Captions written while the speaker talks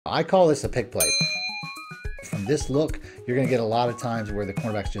I call this a pick play. From this look, you're going to get a lot of times where the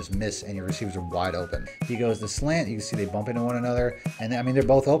cornerbacks just miss and your receivers are wide open. He goes to slant, you can see they bump into one another, and I mean, they're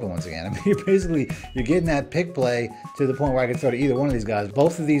both open once again. I mean, you're getting that pick play to the point where I can throw to either one of these guys.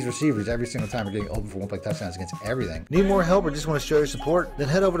 Both of these receivers, every single time, are getting open for one-play touchdowns against everything. Need more help or just want to show your support? Then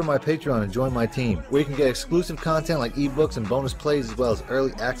head over to my Patreon and join my team, where you can get exclusive content like ebooks and bonus plays, as well as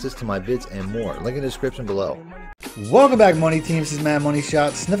early access to my vids and more. Link in the description below. Welcome back, Money Team. This is Mad Money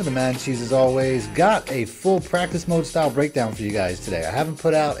Shot, sniffing the Madden cheese as always. Got a full practice mode style breakdown for you guys today. I haven't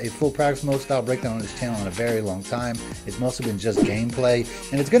put out a full practice mode style breakdown on this channel in a very long time. It's mostly been just gameplay,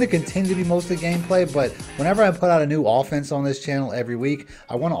 and it's going to continue to be mostly gameplay, but whenever I put out a new offense on this channel every week,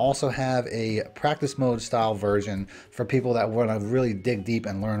 I want to also have a practice mode style version for people that want to really dig deep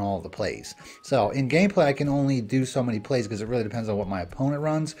and learn all the plays. So in gameplay, I can only do so many plays because it really depends on what my opponent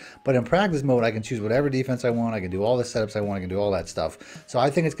runs, but in practice mode, I can choose whatever defense I want. I can do all the setups I want, I can do all that stuff. So I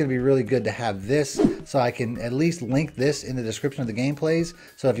think it's going to be really good to have this, so I can at least link this in the description of the gameplays.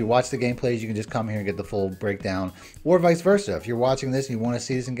 So if you watch the gameplays, you can just come here and get the full breakdown, or vice versa. If you're watching this and you want to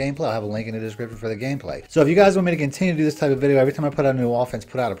see this in gameplay, I'll have a link in the description for the gameplay. So if you guys want me to continue to do this type of video, every time I put out a new offense,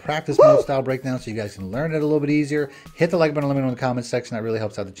 put out a practice mode style breakdown so you guys can learn it a little bit easier. Hit the like button, let me know in the comments section. That really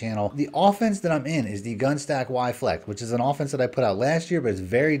helps out the channel. The offense that I'm in is the gun stack Y flex, which is an offense that I put out last year, but it's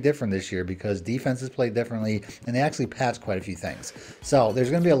very different this year because defenses play differently and they actually patched quite a few things. So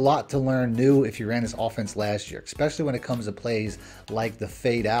there's going to be a lot to learn new if you ran this offense last year, especially when it comes to plays like the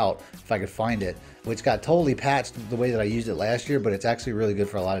fade out, if I could find it, which got totally patched the way that I used it last year, but it's actually really good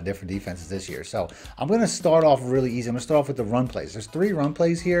for a lot of different defenses this year. So I'm going to start off really easy. I'm going to start off with the run plays. There's 3 run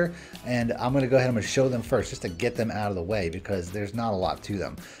plays here, and I'm going to go ahead and I'm going to show them first just to get them out of the way because there's not a lot to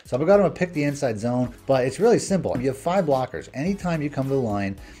them. So I'm going to pick the inside zone, but it's really simple. You have 5 blockers. Anytime you come to the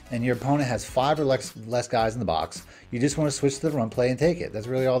line and your opponent has 5 or less guys in the box, you just want to switch to the run play and take it. That's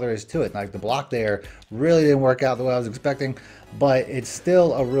really all there is to it. Like the block there really didn't work out the way I was expecting, but it's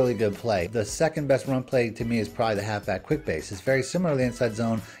still a really good play. The second best run play to me is probably the halfback quick base. It's very similar to the inside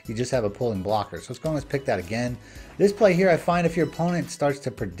zone. You just have a pulling blocker. So let's go and let's pick that again. This play here, I find if your opponent starts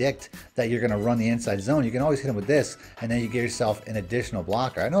to predict that you're going to run the inside zone, you can always hit him with this, and then you get yourself an additional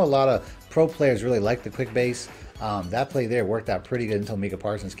blocker. I know a lot of pro players really like the quick base. That play there worked out pretty good until Micah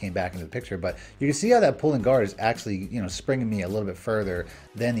Parsons came back into the picture, but you can see how that pulling guard is actually, springing me a little bit further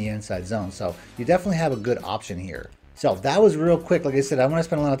than the inside zone. So you definitely have a good option here. So that was real quick. Like I said, I want to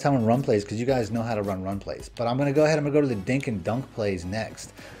spend a lot of time on run plays because you guys know how to run plays. But I'm going to go ahead and I'm going to go to the dink and dunk plays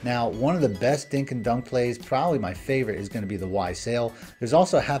next. Now, one of the best dink and dunk plays, probably my favorite, is going to be the Y sail. There's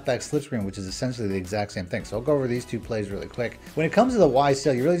also a halfback slip screen, which is essentially the exact same thing. So I'll go over these 2 plays really quick. When it comes to the Y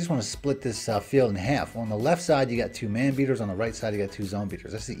sail, you really just want to split this field in half. On the left side, you got 2 man beaters. On the right side, you got 2 zone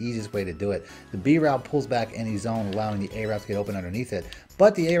beaters. That's the easiest way to do it. The B route pulls back any zone, allowing the A route to get open underneath it.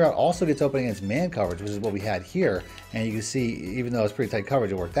 But the A route also gets open against man coverage, which is what we had here. And you can see, even though it's pretty tight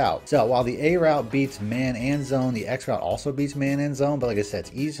coverage, it worked out. So while the A route beats man and zone, the X route also beats man and zone. But like I said,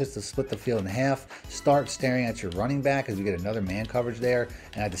 it's easy just to split the field in half, start staring at your running back as we get another man coverage there.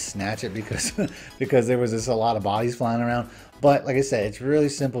 And I had to snatch it because, because there was just a lot of bodies flying around. But like I said, it's really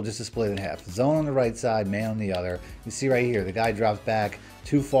simple just to split it in half. Zone on the right side, man on the other. You see right here, the guy drops back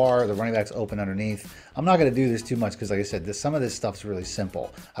too far, the running back's open underneath. I'm not going to do this too much because, like I said, some of this stuff's really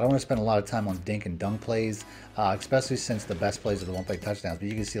simple. I don't want to spend a lot of time on dink and dunk plays, especially since the best plays are the one-play touchdowns. But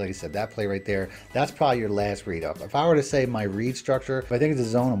you can see, like I said, that play right there, that's probably your last read up. If I were to say my read structure, if I think it's a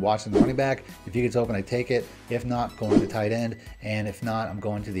zone, I'm watching the running back. If he gets open, I take it. If not, going to the tight end. And if not, I'm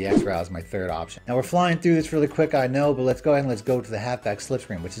going to the X route as my 3rd option. Now, we're flying through this really quick, I know, but let's go ahead and let's go to the halfback slip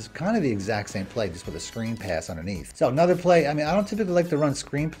screen, which is kind of the exact same play, just with a screen pass underneath. So another play, I mean, I don't typically like to run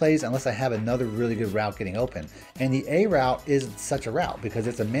screen plays unless I have another really good route getting open. And the A route isn't such a route because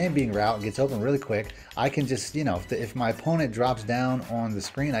it's a man being route and gets open really quick. I can just, if my opponent drops down on the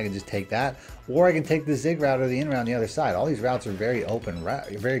screen, I can just take that, or I can take the zig route or the in route on the other side. All these routes are very open,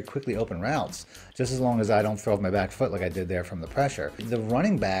 very quickly open routes, just as long as I don't throw off my back foot like I did there from the pressure. The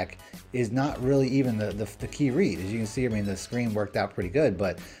running back is not really even the key read. As you can see, I mean, the screen worked out pretty good,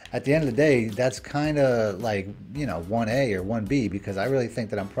 but at the end of the day, that's kind of like, 1A or 1B, because I really think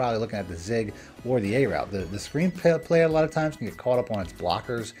that I'm probably looking at the zig or the A route. The screen play a lot of times can get caught up on its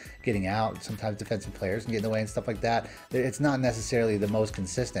blockers getting out. Sometimes defensive players can get in the way and stuff like that. It's not necessarily the most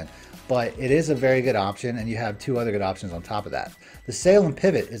consistent, but it is a very good option, and you have 2 other good options on top of that. The sail and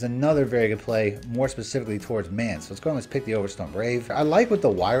pivot is another very good play, more specifically towards man. So let's go and let's pick the Overstone Brave. I like what the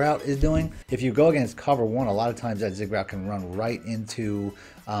Y route is doing. If you go against cover 1, a lot of times that zig route can run right into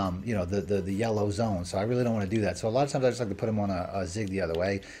you know, the yellow zone. So I really don't want to do that. So a lot of times I just like to put him on a zig the other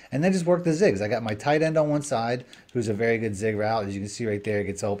way and then just work the zigs. I got my tight end on one side, who's a very good zig route. As you can see right there, it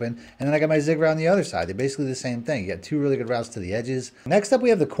gets open. And then I got my zig route on the other side. They're basically the same thing. You got two really good routes to the edges. Next up, we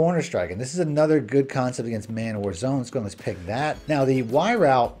have the corner strike. And this is another good concept against man or zone. Let's go and let's pick that. Now, the Y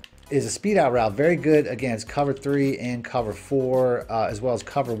route is a speed out route, very good against cover 3 and cover 4, as well as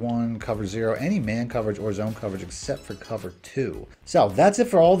cover 1, cover 0, any man coverage or zone coverage except for cover 2. So that's it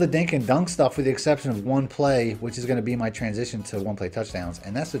for all the dink and dunk stuff, with the exception of one play, which is going to be my transition to one play touchdowns,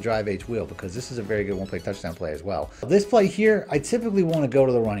 and that's the drive H wheel, because this is a very good one play touchdown play as well. This play here, I typically want to go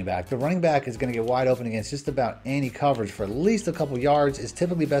to the running back. The running back is going to get wide open against just about any coverage for at least a couple yards. It's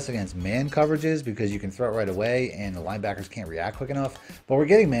typically best against man coverages because you can throw it right away and the linebackers can't react quick enough, but we're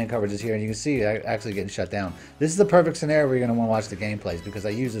getting man coverages here, and you can see it actually getting shut down. This is the perfect scenario where you're going to want to watch the gameplays, because I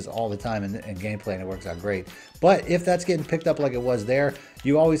use this all the time in gameplay and it works out great. But if that's getting picked up like it was there,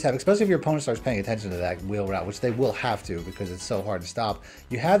 you always have, especially if your opponent starts paying attention to that wheel route, which they will have to because it's so hard to stop,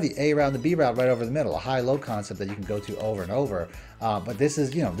 you have the A route and the B route right over the middle, a high-low concept that you can go to over and over. But this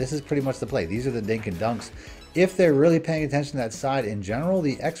is, you know, this is pretty much the play. These are the dink and dunks. If they're really paying attention to that side in general,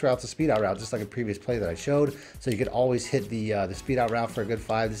 the X route's a speed out route, just like a previous play that I showed. So you could always hit the speed out route for a good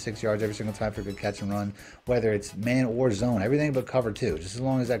 5 to 6 yards every single time for a good catch and run, whether it's man or zone, everything but cover 2. Just as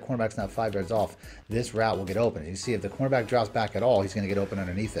long as that cornerback's not 5 yards off, this route will get open. You see, if the cornerback drops back at all, he's going to get open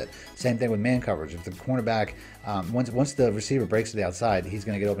underneath it. Same thing with man coverage. If the cornerback, once the receiver breaks to the outside, he's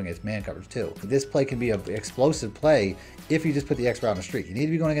going to get open against man coverage too. This play can be an explosive play if you just put the X route on a streak. You need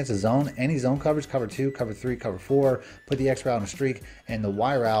to be going against a zone, any zone coverage, cover 2, cover 3, cover 4, put the X route on a streak, and the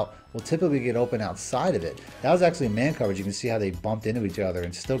Y route will typically get open outside of it. That was actually man coverage. You can see how they bumped into each other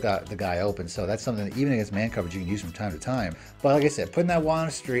and still got the guy open. So that's something that even against man coverage you can use from time to time. But like I said, putting that Y on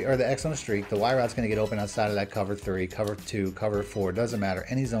a streak, or the X on a streak, the Y route's going to get open outside of that cover 3, cover 2, cover 4, doesn't matter.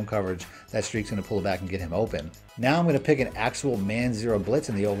 Any zone coverage, that streak's going to pull it back and get him open. Now I'm going to pick an actual man zero blitz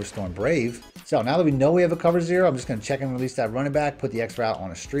in the Overstorm Brave. So now that we know we have a cover 0, I'm just going to check and release that running back, put the X route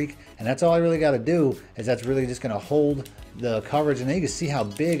on a streak, and that's all I really got to do. Is that's really just going to hold the coverage, and then you can see how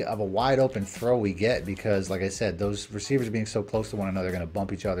big of a wide open throw we get, because like I said, those receivers being so close to one another are going to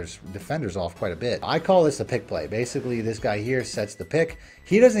bump each other's defenders off quite a bit. I call this a pick play. Basically, this guy here sets the pick.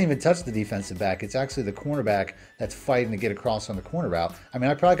 He doesn't even touch the defensive back. It's actually the cornerback that's fighting to get across on the corner route. I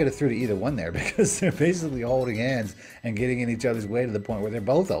mean, I probably could have threw to either one there because they're basically holding hands and getting in each other's way to the point where they're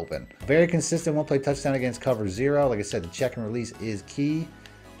both open. Very consistent one play touchdown against cover 0. Like I said, the check and release is key.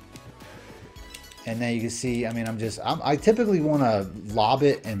 And then you can see, I mean, I typically want to lob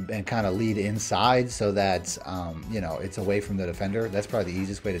it and kind of lead inside so that, you know, it's away from the defender. That's probably the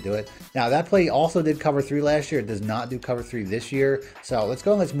easiest way to do it. Now, that play also did cover 3 last year. It does not do cover 3 this year. So let's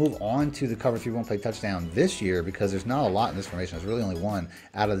go and let's move on to the cover 3 one play touchdown this year, because there's not a lot in this formation. There's really only one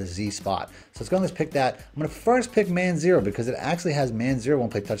out of the Z spot. So let's go and let's pick that. I'm going to first pick man 0 because it actually has man 0 one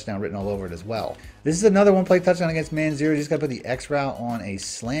play touchdown written all over it as well. This is another one play touchdown against man 0. You just got to put the X route on a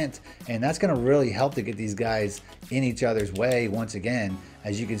slant, and that's going to really help to get these guys in each other's way once again.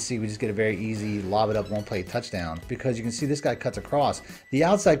 As you can see, we just get a very easy lob it up one play touchdown, because you can see this guy cuts across. The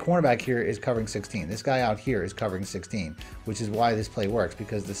outside cornerback here is covering 16. This guy out here is covering 16, which is why this play works,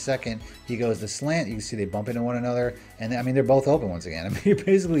 because the second he goes to slant, you can see they bump into one another, and I mean, they're both open once again. I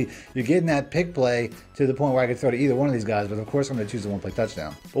mean, you're getting that pick play to the point where I could throw to either one of these guys, but of course I'm going to choose the one play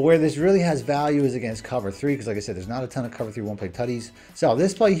touchdown. But where this really has value is against cover 3, because like I said, there's not a ton of cover 3 one play tutties. So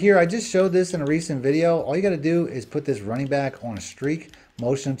this play here, I just showed this in a recent video. All you got to do is put this running back on a streak,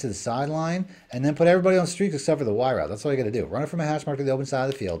 motion him to the sideline, and then put everybody on streaks except for the Y route. That's all you got to do. Run it from a hash mark to the open side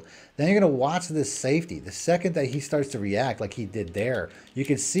of the field. Then you're going to watch this safety. The second that he starts to react like he did there, you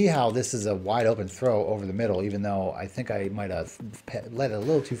can see how this is a wide open throw over the middle, even though I think I might have led it a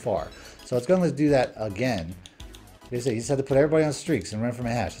little too far. So let's go and let's do that again. Like I said, you just have to put everybody on streaks and run from a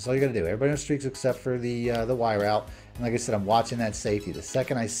hash. That's all you got to do. Everybody on streaks except for the Y route. And like I said, I'm watching that safety. The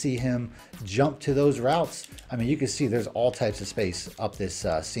second I see him jump to those routes, I mean, you can see there's all types of space up this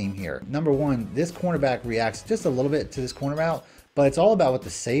seam here. Number one, this cornerback reacts just a little bit to this corner route, but it's all about what the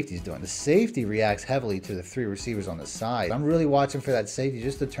safety's doing. The safety reacts heavily to the 3 receivers on the side. I'm really watching for that safety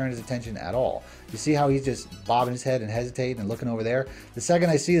just to turn his attention at all. You see how he's just bobbing his head and hesitating and looking over there? The second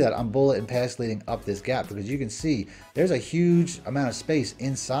I see that, I'm bullet and pass leading up this gap, because you can see there's a huge amount of space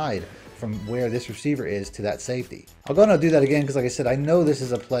inside from where this receiver is to that safety. I'll go and I'll do that again, because like I said, I know this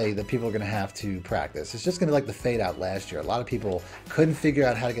is a play that people are going to have to practice. It's just going to be like the fade out last year. A lot of people couldn't figure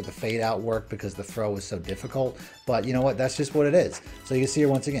out how to get the fade out work because the throw was so difficult, but you know what, that's just what it is. So you can see here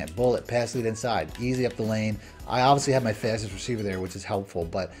once again, bullet, pass lead inside, easy up the lane. I obviously have my fastest receiver there, which is helpful,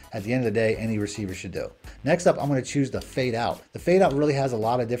 but at the end of the day, any receiver should do. Next up, I'm going to choose the fade out. The fade out really has a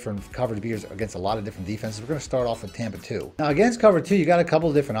lot of different coverage beaters against a lot of different defenses. We're going to start off with Tampa 2. Now against cover 2, you got a couple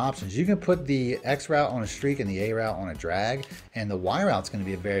of different options. You can put the X route on a streak and the A route on a drag, and the Y route's going to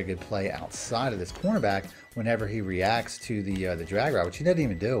be a very good play outside of this cornerback whenever he reacts to the drag route, which he didn't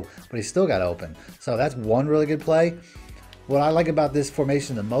even do, but he still got open. So that's one really good play. What I like about this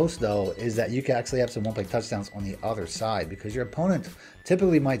formation the most, though, is that you can actually have some one-play touchdowns on the other side, because your opponent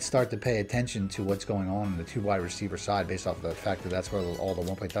typically might start to pay attention to what's going on the two wide receiver side based off of the fact that that's where all the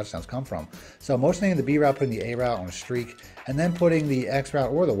one-play touchdowns come from. So motioning the B route, putting the A route on a streak, and then putting the X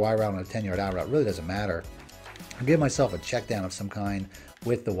route or the Y route on a 10-yard out route really doesn't matter. I'll give myself a check down of some kind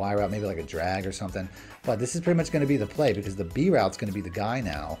with the Y route, maybe like a drag or something. But this is pretty much going to be the play, because the B route's going to be the guy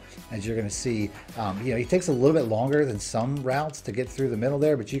now. As you're going to see, you know, he takes a little bit longer than some routes to get through the middle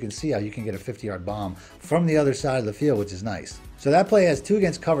there, but you can see how you can get a 50-yard bomb from the other side of the field, which is nice. So that play has 2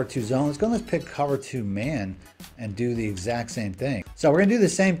 against cover 2 zone. Let's go, let's pick cover 2 man and do the exact same thing. So we're going to do the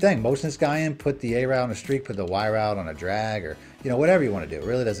same thing. Motion this guy in, put the A route on a streak, put the Y route on a drag, or, you know, whatever you want to do. It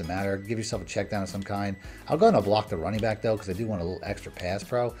really doesn't matter. Give yourself a check down of some kind. I'll go ahead and block the running back, though, because I do want a little extra pass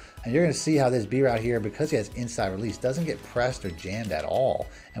pro. And you're going to see how this B route here, because he has inside release, doesn't get pressed or jammed at all.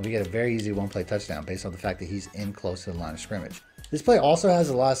 And we get a very easy one-play touchdown based on the fact that he's in close to the line of scrimmage. This play also has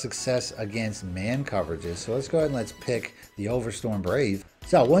a lot of success against man coverages. So let's go ahead and let's pick the Overstorm Brave.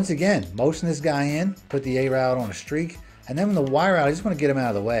 So once again, motion this guy in, put the A route on a streak, and then when the Y route, I just want to get him out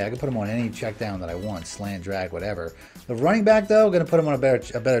of the way. I can put him on any check down that I want, slant, drag, whatever. The running back, though, going to put him on a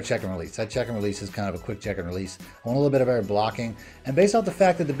better check and release. That check and release is kind of a quick check and release. I want a little bit of better blocking. And based off the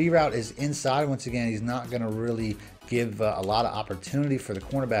fact that the B route is inside, once again, he's not going to really give a lot of opportunity for the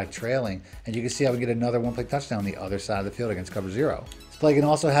cornerback trailing. And you can see how we get another one-play touchdown on the other side of the field against cover 0. This play can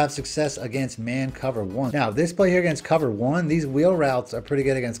also have success against man cover 1. Now, this play here against cover 1, these wheel routes are pretty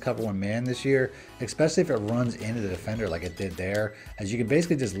good against cover 1 man this year, especially if it runs into the defender like it did there, as you can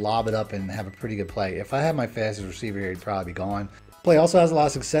basically just lob it up and have a pretty good play. If I had my fastest receiver here, he'd probably be gone. Play also has a lot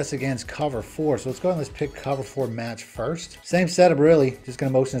of success against cover 4, so let's go ahead and let's pick cover 4 match first. Same setup really, just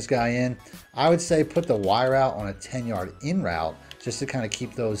going to motion this guy in. I would say put the Y route on a 10-yard in route just to kind of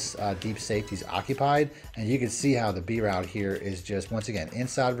keep those deep safeties occupied. And you can see how the B route here is just, once again,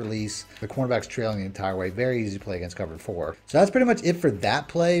 inside release. The cornerback's trailing the entire way. Very easy play against cover 4. So that's pretty much it for that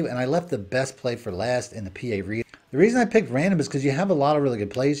play, and I left the best play for last in the PA read. The reason I picked random is because you have a lot of really good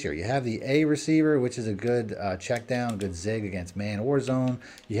plays here. You have the A receiver, which is a good check down, good zig against man or zone.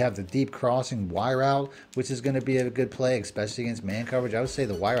 You have the deep crossing Y route, which is going to be a good play, especially against man coverage. I would say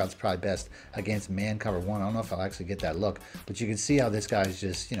the Y route's probably best against man cover 1. I don't know if I'll actually get that look, but you can see how this guy's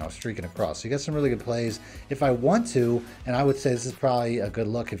just, you know, streaking across. So you got some really good plays. If I want to, and I would say this is probably a good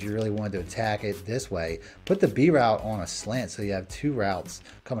look if you really wanted to attack it this way, put the B route on a slant so you have 2 routes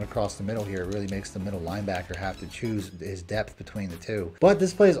coming across the middle here. It really makes the middle linebacker have to choose his depth between the 2. But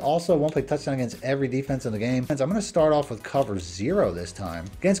this play is also a one-play touchdown against every defense in the game. I'm going to start off with cover 0 this time.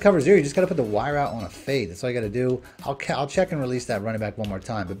 Against cover 0, you just got to put the Y route on a fade. That's all you got to do. I'll check and release that running back one more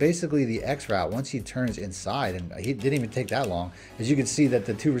time. But basically the X route, once he turns inside, and he didn't even take that long, as you can see that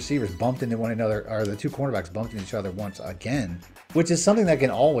the 2 receivers bumped into one another, or the 2 cornerbacks bumped into each other once again, which is something that can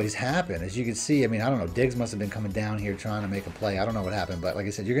always happen. As you can see, I mean, I don't know, Diggs must have been coming down here trying to make a play. I don't know what happened, but like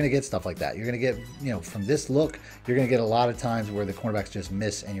I said, you're going to get stuff like that. You're going to get, you know, from this look, you're going to get a lot of times where the cornerbacks just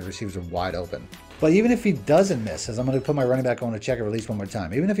miss and your receivers are wide open. But even if he doesn't miss, as I'm going to put my running back on to check and release one more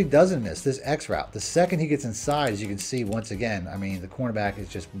time, even if he doesn't miss this X route, the second he gets inside, as you can see, once again, I mean, the cornerback is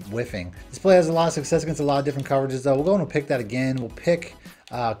just whiffing. This play has a lot of success against a lot of different coverages, though. We'll go and pick that again. We'll pick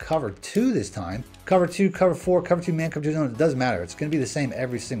cover 2 this time. Cover 2, cover 4, cover 2 man, cover 2 zone. It doesn't matter. It's going to be the same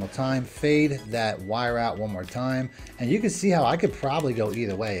every single time. Fade that Y route one more time, and you can see how I could probably go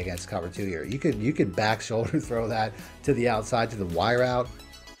either way against cover 2 here. You could back shoulder throw that to the outside to the Y route.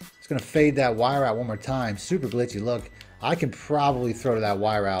 It's going to fade that Y route one more time. Super glitchy look. I can probably throw to that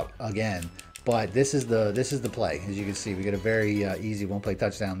Y route again. But this is the play. As you can see, we get a very easy one-play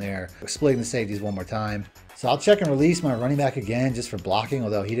touchdown there. We're splitting the safeties one more time. So I'll check and release my running back again just for blocking,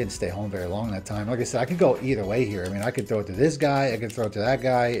 although he didn't stay home very long that time. Like I said, I could go either way here. I mean, I could throw it to this guy. I could throw it to that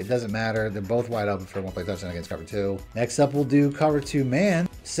guy. It doesn't matter. They're both wide open for a one-play touchdown against cover 2. Next up, we'll do cover 2 man.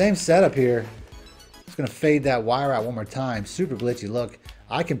 Same setup here. Just going to fade that Y route one more time. Super glitchy look.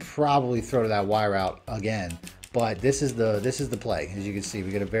 I can probably throw to that Y route again. But this is the play. As you can see,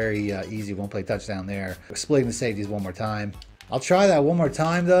 we get a very easy one-play touchdown there. We're splitting the safeties one more time. I'll try that one more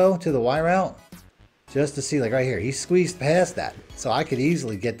time, though, to the Y route, just to see, like right here, he squeezed past that. So I could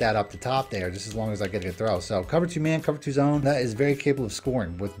easily get that up the top there, just as long as I get a good throw. So cover 2 man, cover 2 zone, that is very capable of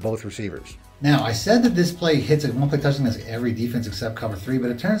scoring with both receivers. Now, I said that this play hits a one-play touchdown against every defense except cover 3, but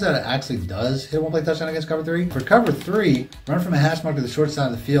it turns out it actually does hit a one-play touchdown against cover 3. For cover 3, run from a hash mark to the short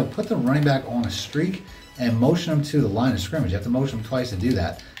side of the field, put the running back on a streak, and motion him to the line of scrimmage. You have to motion him twice to do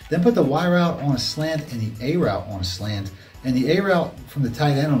that. Then put the Y route on a slant and the A route on a slant. And the A route from the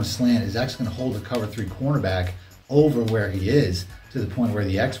tight end on a slant is actually going to hold the cover 3 cornerback over where he is, to the point where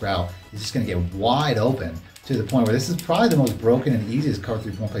the X route is just going to get wide open, to the point where this is probably the most broken and easiest cover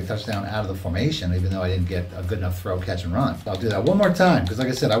 3 one-play touchdown out of the formation, even though I didn't get a good enough throw, catch, and run. I'll do that one more time, because like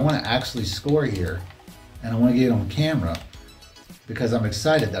I said, I want to actually score here, and I want to get it on camera, because I'm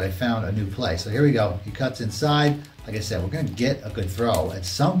excited that I found a new play. So here we go. He cuts inside. Like I said, we're going to get a good throw at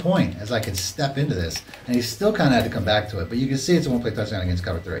some point as I can step into this. And he still kind of had to come back to it. But you can see it's a one-play touchdown against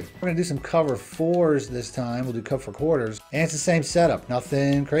cover 3. We're going to do some cover 4s this time. We'll do cover 4 quarters. And it's the same setup.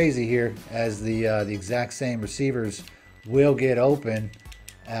 Nothing crazy here, as the exact same receivers will get open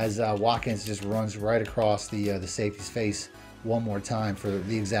as Watkins just runs right across the safety's face one more time for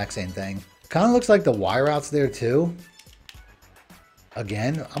the exact same thing. Kind of looks like the Y route's there too.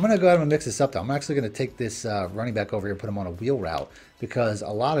 Again, I'm going to go ahead and mix this up though. I'm actually going to take this running back over here and put him on a wheel route, because a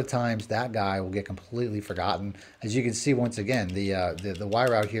lot of times that guy will get completely forgotten. As you can see, once again, the Y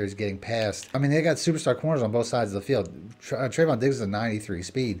route here is getting passed. I mean, they got superstar corners on both sides of the field. Trayvon Diggs is a 93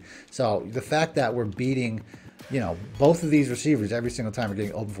 speed. So the fact that we're beating, you know, both of these receivers every single time we're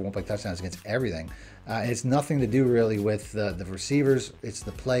getting open for one-play touchdowns against everything. It's nothing to do really with the receivers. It's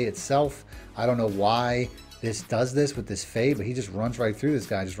the play itself. I don't know why this does this with this fade, but he just runs right through this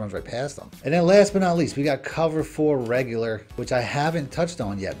guy, just runs right past him. And then last but not least, we got cover 4 regular, which I haven't touched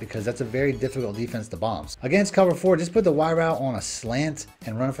on yet because that's a very difficult defense to bombs. Against cover 4, just put the Y route on a slant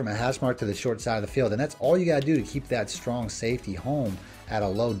and run from a hash mark to the short side of the field. And that's all you gotta do to keep that strong safety home at a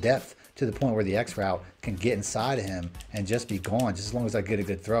low depth, to the point where the X route can get inside of him and just be gone, just as long as I get a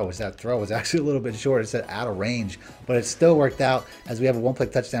good throw. As that throw was actually a little bit short, it's out of range, but it still worked out, as we have a one-play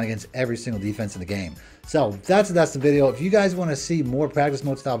touchdown against every single defense in the game. So that's the video. If you guys want to see more practice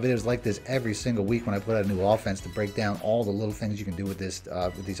mode style videos like this every single week when I put out a new offense to break down all the little things you can do with this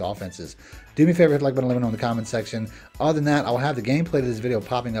with these offenses, do me a favor, hit the like button, let me know in the comment section. Other than that, I'll have the gameplay of this video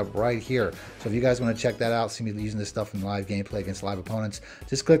popping up right here. So if you guys want to check that out, see me using this stuff in live gameplay against live opponents,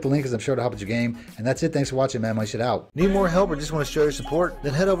 just click the link, as I'm sure to help with your game. And that's it. Thanks for watching, man. My shit out. Need more help or just want to show your support?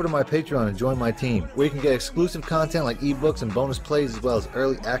 Then head over to my Patreon and join my team, where you can get exclusive content like ebooks and bonus plays, as well as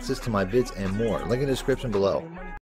early access to my vids and more. Link in the description below.